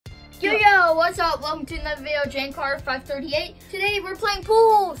what's up? Welcome to another video, Jaden Carter 538. Today we're playing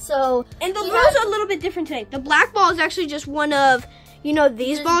pool, and the rules are a little bit different today. The black ball is actually just one of, you know,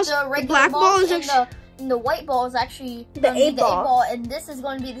 these balls. The black ball is actually the white ball is actually the eight ball, and this is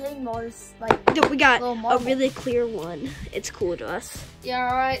going to be the hidden ball. It's like we got a really clear one. It's cool to us. Yeah.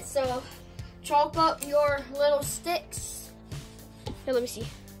 All right. So chalk up your little sticks. Here, let me see.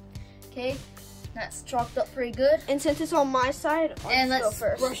 Okay. That's chalked up pretty good. And since it's on my side, let's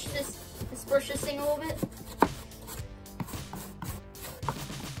brush this. Let's brush this thing a little bit.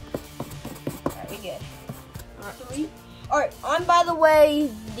 Alright, we good. Alright, I'm by the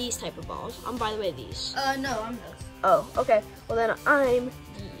way these type of balls. I'm by the way these. No, I'm those. Oh, okay. Well then I'm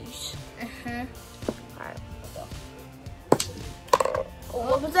these. Uh-huh. Alright, let's go. Oh,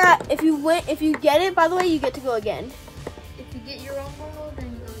 what was that? If you get it, by the way, you get to go again. If you get your own ball,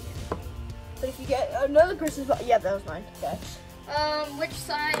 then you go again. But if you get another person's ball, yeah, that was mine. Okay. Which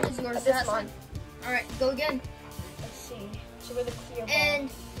side is yours? This one. All right, go again. Let's see. So we're the clear ball.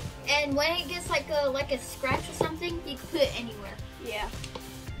 And when it gets like a scratch or something, you can put it anywhere. Yeah.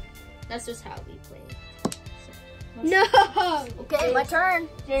 That's just how we play. So, no. Okay, my turn.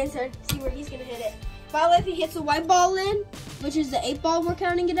 Jaden's turn. See where he's gonna hit it. By the way, if he hits the white ball in, which is the 8 ball we're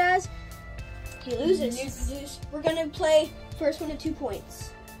counting it as, he loses. We're gonna play first one to 2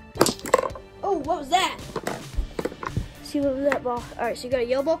 points. Oh, what was that? See, what was that ball? All right, so you got a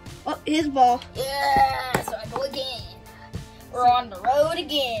yellow ball. Oh, his ball. Yeah, so I go again. We're on the road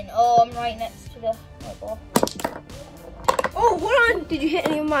again. Oh, I'm right next to the white ball. Oh, hold on. Did you hit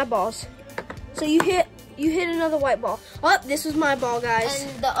any of my balls? So you hit another white ball. Oh, this was my ball, guys.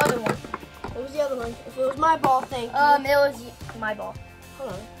 And the other one. What was the other one? If it was my ball, thank you. It was my ball.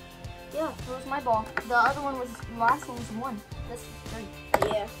 Hold on. Yeah, it was my ball. The other one was, the last one was 1. This is 3.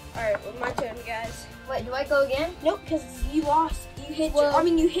 Yeah. All right, well, my turn, guys. Wait, do I go again? Nope, because you lost. You hit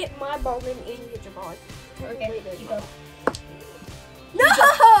you hit my ball, then you hit your ball. Okay, you go.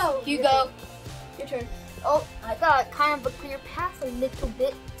 No! You go. Your turn. Oh, I got kind of a clear path a little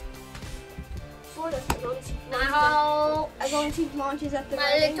bit. Sort of. Now, I'm going to launches at the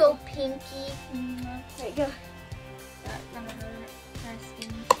my little pinky. There you go.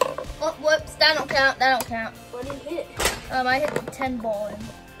 Oh, whoops, that don't count, that don't count. What did you hit? I hit the 10 ball in.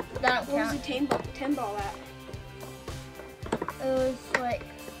 That don't count. What was the 10 ball at? It was like,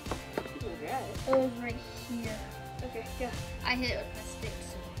 it was right here. Okay, yeah. I hit it with my stick.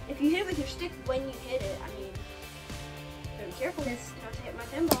 So. If you hit it with your stick when you hit it, I mean, be careful. This not to hit my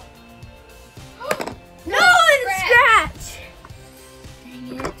 10 ball. No, scratch!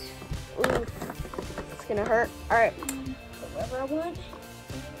 Dang it. Ooh, it's gonna hurt. All right, whatever I want.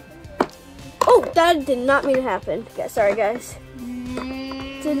 Oh, that did not mean to happen. Okay, sorry, guys.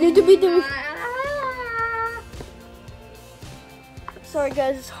 It's a little bit. Sorry,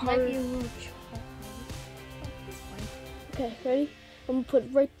 guys. It's hard. Okay, ready? I'm gonna put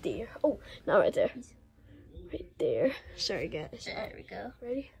it right there. Oh, not right there. Right there. Sorry, guys. There we go.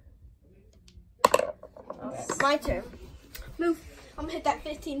 Ready? Okay. My turn. Move. I'm gonna hit that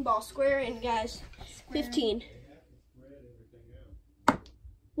 15 ball square in, guys. 15.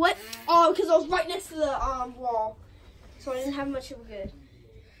 What? Oh, because I was right next to the wall, so I didn't have much of a good.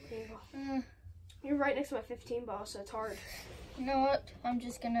 You're right next to my 15 ball, so it's hard. You know what? I'm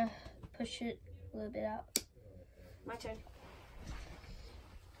just gonna push it a little bit out. My turn.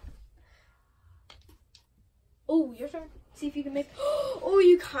 Oh, your turn. See if you can make. Oh,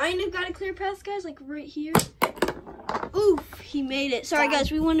 you kind of got a clear path, guys, like right here. Oof, he made it. Sorry,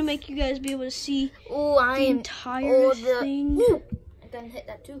 guys. We want to make you guys be able to see the entire thing. Ooh. I can hit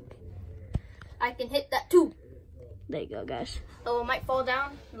that too. I can hit that too. There you go, guys. Oh, it might fall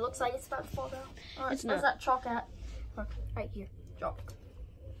down. It looks like it's about to fall down. It's Where's not. that chalk at? Right here. Chalk.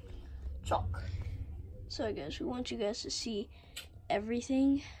 Chalk. So, guys, we want you guys to see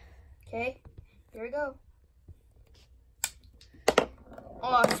everything. Okay, here we go.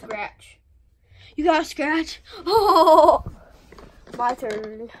 Oh, scratch. You got a scratch? Oh! My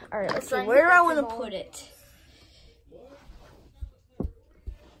turn. All right, let's see. Where do I want to put it?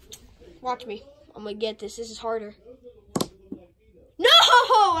 Watch me. I'm going to get this. This is harder. No!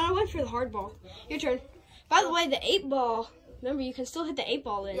 And I went for the hard ball. Your turn. By the way, the 8 ball, remember, you can still hit the 8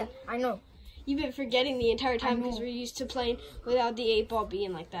 ball in. Yeah, I know. You've been forgetting the entire time because we're used to playing without the 8 ball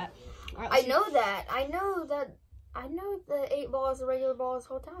being like that. All right, I know that. I know the 8 ball is a regular ball this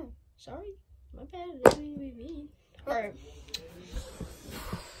whole time. Sorry. My bad. I didn't mean to be mean. All right.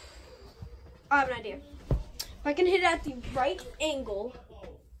 I have an idea. If I can hit it at the right angle.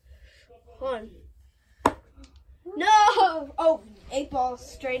 Hold on. No! Oh, 8 balls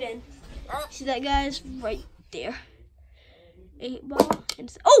straight in. See that, guys? Right there. 8 ball.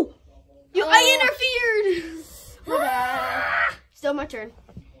 And oh! I interfered. My bad. Still my turn.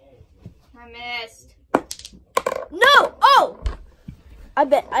 I missed. No! Oh! I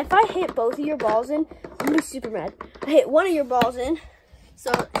bet if I hit both of your balls in, I'm gonna be super mad. I hit one of your balls in.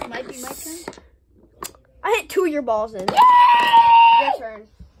 So it might be my turn. I hit two of your balls in. Your turn.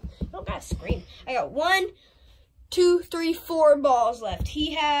 You don't gotta scream. I got 1, 2, 3, 4 balls left.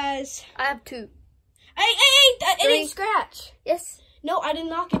 He has. I have 2. It didn't scratch. Yes. No, I didn't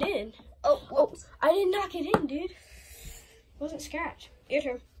knock it in. Oh, I didn't knock it in, dude. It wasn't scratch. Your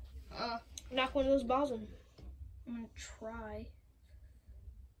turn. Knock one of those balls in. I'm gonna try.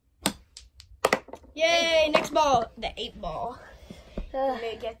 Yay! Next ball, the 8 ball. Let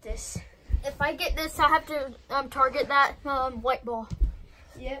me get this. If I get this, I have to target that white ball.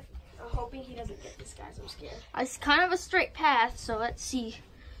 Yep. I'm hoping he doesn't get this, guys. I'm scared. It's kind of a straight path, so let's see.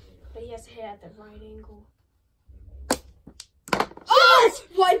 But he has to hit at the right angle. Oh!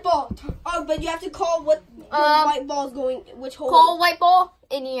 White ball. Oh, but you have to call what the white ball is going, which hole. Call white ball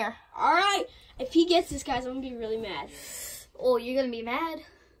in here. All right. If he gets this, guys, I'm going to be really mad. Oh, you're going to be mad?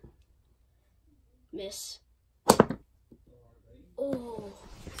 Miss. Oh.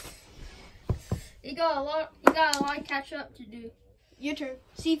 You got a lot of catch up to do. Your turn.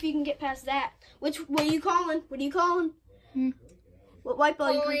 See if you can get past that. What are you calling? What are you calling? What white ball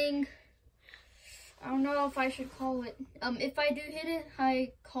are you calling? I don't know if I should call it. If I do hit it,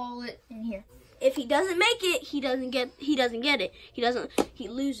 I call it in here. If he doesn't make it, he doesn't get it. He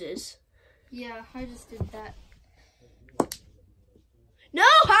loses. Yeah, I just did that. No,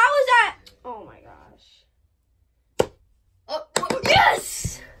 how is that? Oh my gosh. Oh,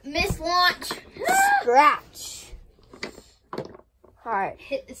 yes! Miss launch. Scratch. All right.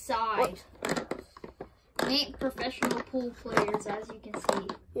 Hit the side. We ain't professional pool players, as you can see.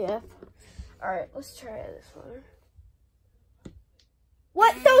 Yeah. All right, let's try this one.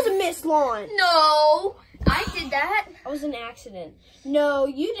 What? That was a missed launch. No, I did that. That was an accident. No,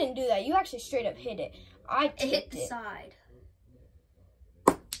 you didn't do that. You actually straight up hit it. I hit the side.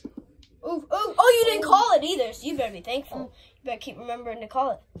 Ooh, oh, you didn't call it either, so you better be thankful. You better keep remembering to call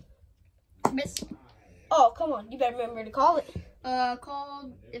it. Miss. Oh, come on. You better remember to call it.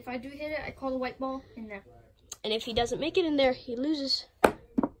 If I do hit it, I call the white ball in there. And if he doesn't make it in there, he loses.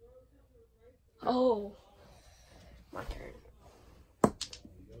 Oh. My turn.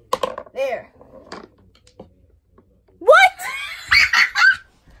 There. What?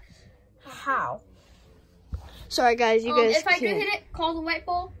 How? Sorry, guys. You guys if I do hit it, call the white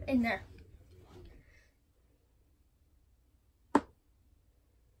ball in there.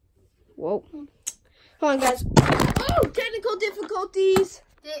 Whoa. Hold on, guys. Oh, technical difficulties.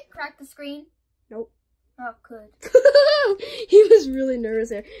 Did it crack the screen? Nope. Oh, good. He was really nervous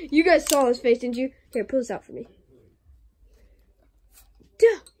there. You guys saw his face, didn't you? Here, pull this out for me.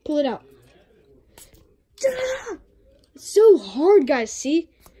 Duh. Pull it out. Duh. It's so hard, guys. See?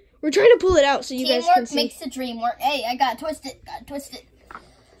 We're trying to pull it out so you guys can see. Teamwork makes the dream work. Hey, I gotta twist it.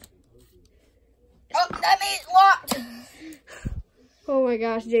 Oh, that means it's locked. Oh my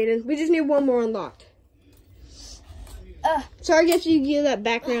gosh, Jaden. We just need one more unlocked. Sorry if you give that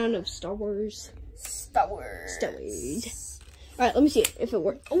background of Star Wars. Star Wars. Alright, let me see if it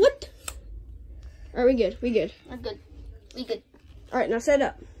works. Oh, what? Alright, we good. We good. Alright, now set it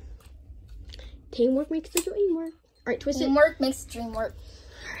up. Teamwork makes the dream work. Alright, twist it. Teamwork makes the dream work.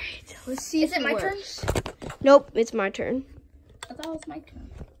 Alright, let's see if it my works. turn? Nope, it's my turn. I thought it was my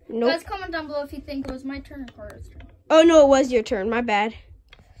turn. Nope. Guys, comment down below if you think it was my turn or Carter's turn. Oh no, it was your turn. My bad.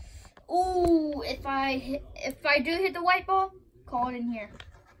 Ooh, if I do hit the white ball, call it in here.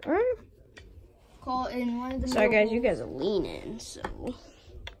 All right. Call it in one of the. Sorry guys, you guys are leaning, so.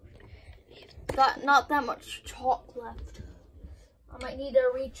 Got not that much chalk left. I might need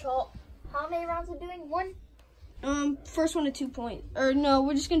to re-chalk. How many rounds are doing? 1? First one to 2 points. Or no,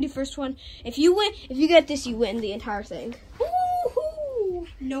 we're just gonna do first one. If you get this, you win the entire thing. Woo-hoo!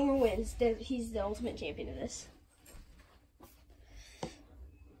 No more wins. He's the ultimate champion of this.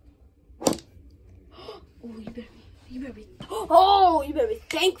 Oh, you better be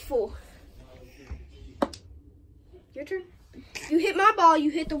thankful. Your turn. You hit my ball, you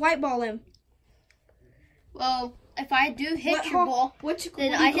hit the white ball in. Well, if I do hit your ball,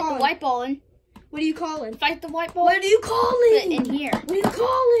 then I hit the white ball in. What are you calling? If I hit the white ball, what are you calling? Put it in here. What are you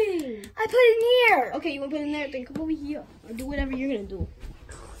calling? I put it in here. Okay, you want to put it in there? Then come over here. Or do whatever you're going to do.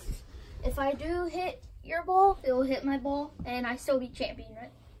 If I do hit your ball, it will hit my ball, and I still be champion,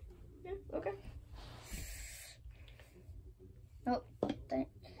 right? Yeah, okay. Nope.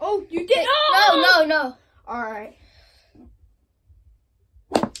 Oh, you did. No. All right.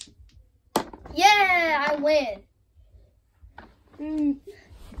 Yeah, I win.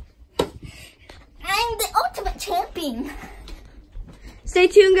 sleeping. Stay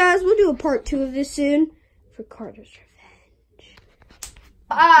tuned, guys. We'll do a part 2 of this soon for Carter's Revenge.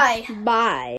 Bye. Bye.